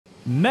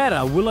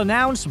Meta will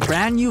announce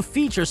brand new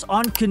features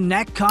on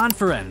Connect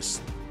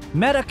conference.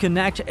 Meta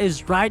Connect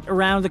is right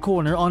around the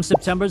corner on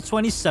September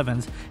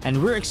 27th,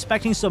 and we're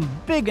expecting some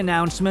big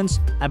announcements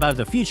about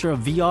the future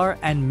of VR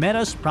and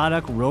Meta's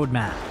product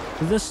roadmap.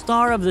 The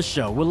star of the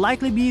show will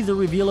likely be the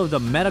reveal of the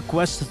Meta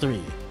Quest 3,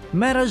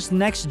 Meta's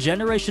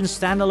next-generation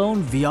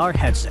standalone VR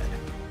headset.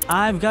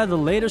 I've got the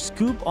latest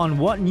scoop on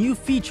what new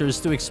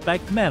features to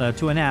expect Meta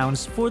to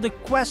announce for the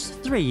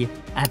Quest 3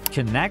 at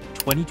Connect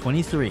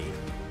 2023.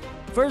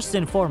 First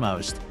and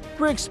foremost,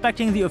 we're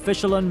expecting the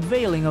official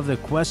unveiling of the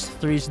Quest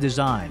 3's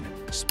design,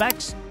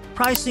 specs,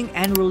 pricing,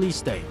 and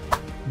release date.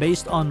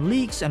 Based on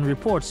leaks and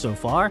reports so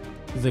far,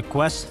 the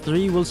Quest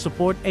 3 will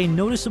support a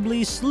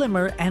noticeably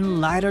slimmer and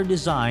lighter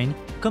design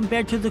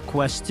compared to the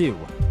Quest 2.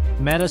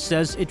 Meta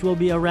says it will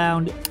be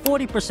around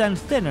 40%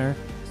 thinner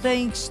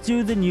thanks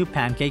to the new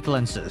pancake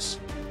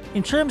lenses.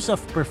 In terms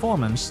of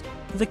performance,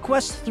 the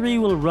Quest 3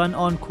 will run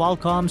on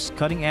Qualcomm's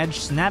cutting-edge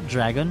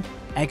Snapdragon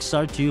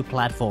XR2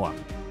 platform.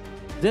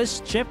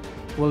 This chip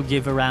will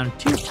give around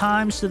 2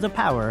 times the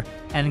power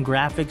and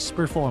graphics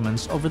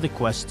performance over the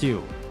Quest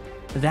 2.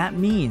 That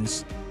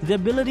means the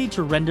ability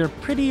to render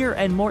prettier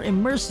and more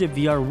immersive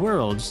VR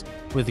worlds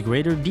with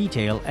greater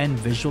detail and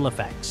visual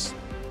effects.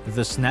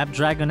 The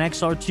Snapdragon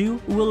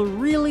XR2 will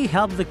really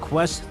help the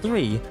Quest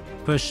 3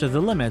 push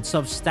the limits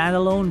of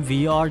standalone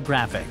VR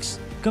graphics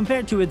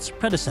compared to its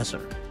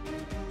predecessor.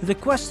 The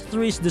Quest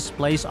 3's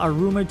displays are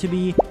rumored to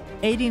be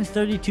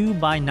 1832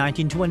 by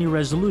 1920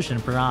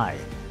 resolution per eye,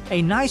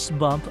 a nice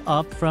bump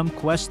up from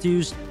Quest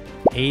 2's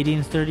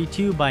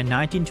 1832 by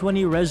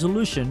 1920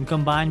 resolution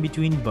combined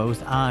between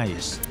both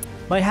eyes.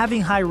 By having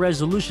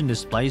high-resolution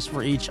displays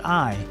for each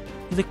eye,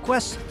 the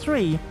Quest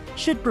 3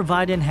 should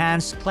provide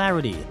enhanced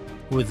clarity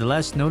with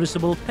less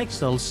noticeable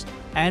pixels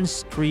and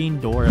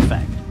screen door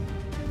effect.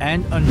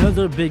 And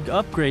another big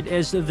upgrade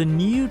is the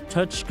new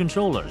touch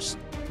controllers,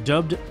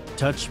 dubbed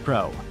Touch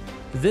Pro.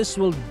 This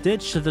will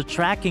ditch the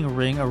tracking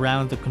ring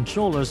around the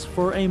controllers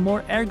for a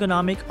more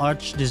ergonomic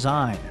arch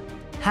design.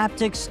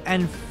 Haptics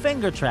and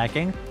finger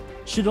tracking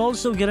should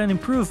also get an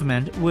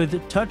improvement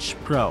with Touch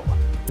Pro.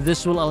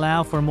 This will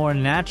allow for more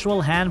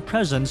natural hand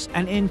presence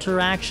and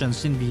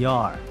interactions in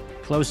VR,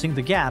 closing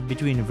the gap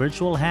between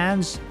virtual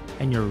hands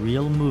and your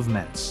real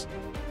movements.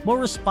 More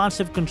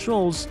responsive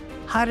controls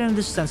heighten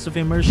the sense of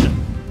immersion.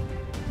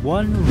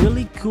 One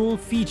really cool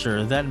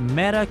feature that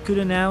Meta could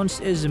announce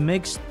is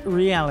mixed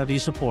reality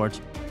support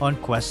on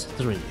Quest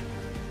 3.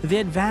 The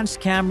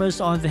advanced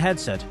cameras on the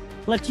headset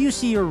let you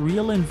see your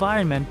real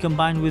environment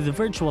combined with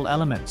virtual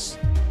elements.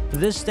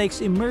 This takes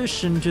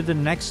immersion to the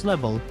next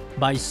level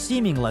by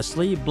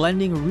seamlessly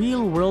blending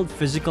real-world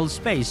physical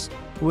space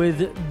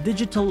with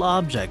digital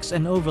objects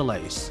and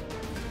overlays.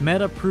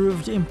 Meta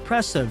proved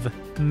impressive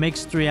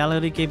mixed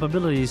reality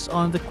capabilities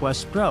on the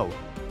Quest Pro,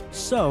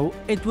 so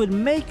it would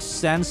make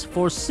sense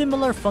for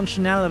similar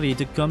functionality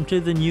to come to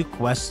the new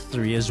Quest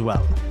 3 as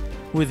well.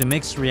 With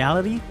mixed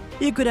reality,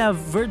 you could have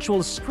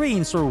virtual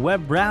screens or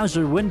web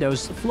browser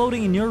windows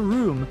floating in your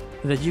room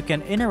that you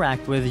can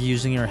interact with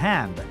using your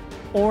hand,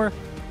 or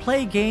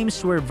play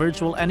games where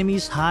virtual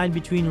enemies hide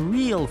between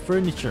real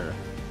furniture.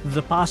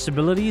 The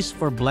possibilities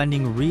for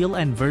blending real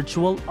and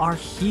virtual are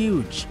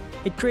huge.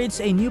 It creates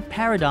a new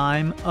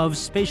paradigm of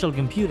spatial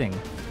computing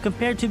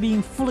compared to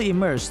being fully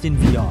immersed in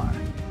VR.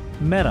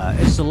 Meta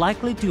is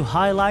likely to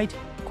highlight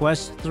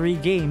Quest 3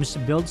 games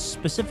built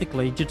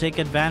specifically to take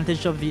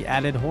advantage of the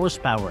added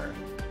horsepower.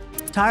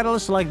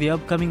 Titles like the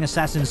upcoming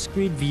Assassin's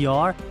Creed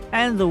VR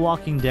and The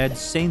Walking Dead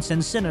Saints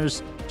and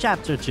Sinners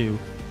Chapter 2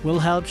 will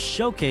help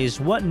showcase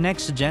what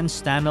next-gen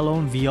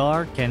standalone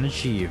VR can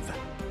achieve.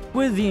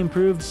 With the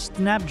improved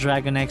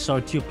Snapdragon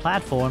XR2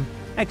 platform,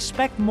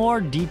 expect more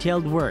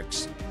detailed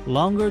works,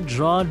 longer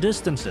draw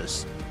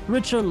distances,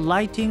 richer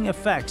lighting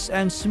effects,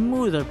 and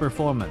smoother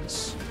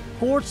performance.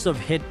 Ports of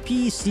hit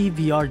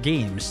PSVR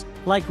games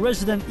like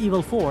Resident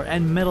Evil 4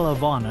 and Medal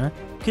of Honor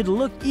could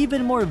look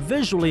even more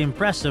visually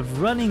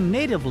impressive running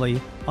natively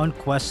on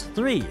Quest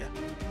 3.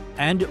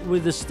 And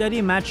with the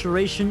steady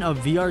maturation of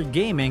VR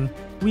gaming,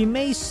 we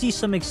may see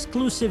some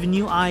exclusive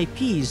new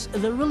IPs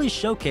that really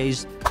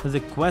showcase the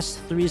Quest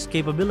 3's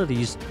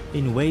capabilities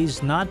in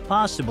ways not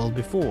possible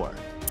before.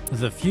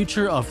 The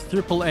future of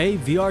AAA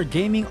VR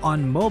gaming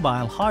on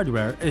mobile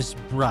hardware is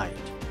bright.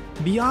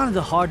 Beyond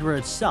the hardware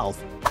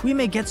itself, we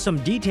may get some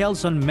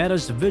details on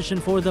Meta's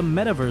vision for the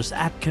metaverse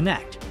at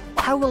Connect.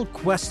 How will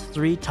Quest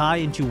 3 tie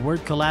into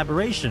work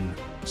collaboration,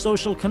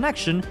 social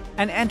connection,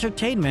 and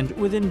entertainment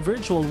within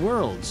virtual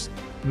worlds?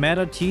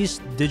 Meta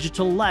teased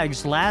digital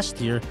legs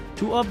last year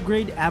to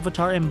upgrade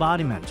avatar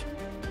embodiment,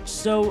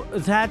 so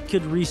that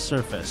could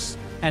resurface,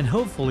 and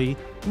hopefully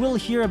we'll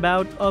hear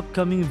about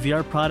upcoming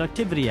VR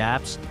productivity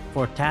apps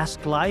for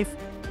task life,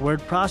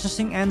 word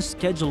processing, and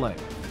scheduling.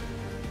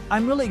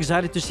 I'm really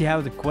excited to see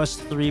how the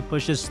Quest 3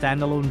 pushes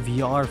standalone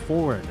VR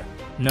forward.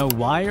 No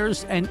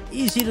wires and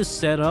easy to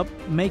set up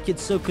make it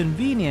so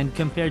convenient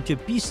compared to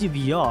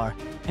PSVR,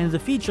 and the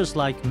features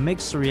like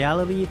mixed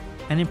reality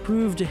and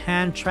improved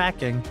hand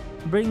tracking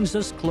brings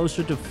us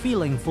closer to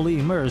feeling fully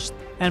immersed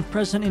and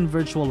present in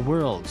virtual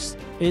worlds.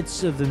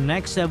 It's the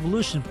next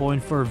evolution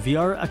point for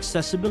VR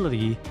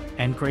accessibility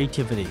and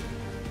creativity.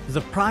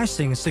 The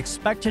pricing is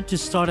expected to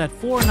start at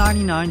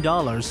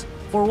 $499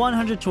 for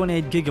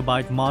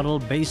 128GB model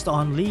based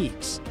on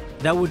leaks.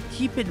 That would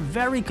keep it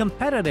very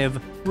competitive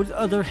with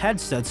other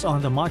headsets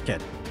on the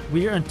market.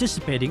 We are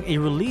anticipating a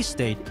release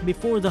date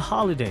before the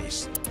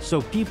holidays,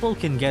 so people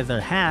can get their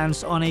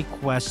hands on a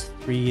Quest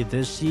 3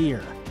 this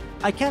year.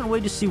 I can't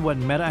wait to see what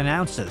Meta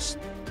announces.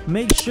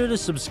 Make sure to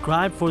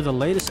subscribe for the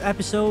latest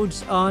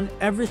episodes on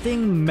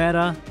everything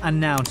Meta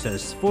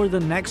announces for the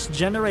next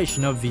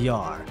generation of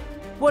VR.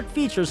 What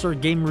features or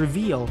game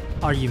reveal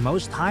are you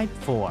most hyped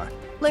for?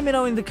 Let me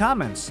know in the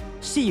comments.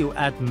 See you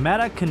at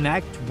Meta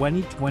Connect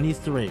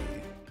 2023.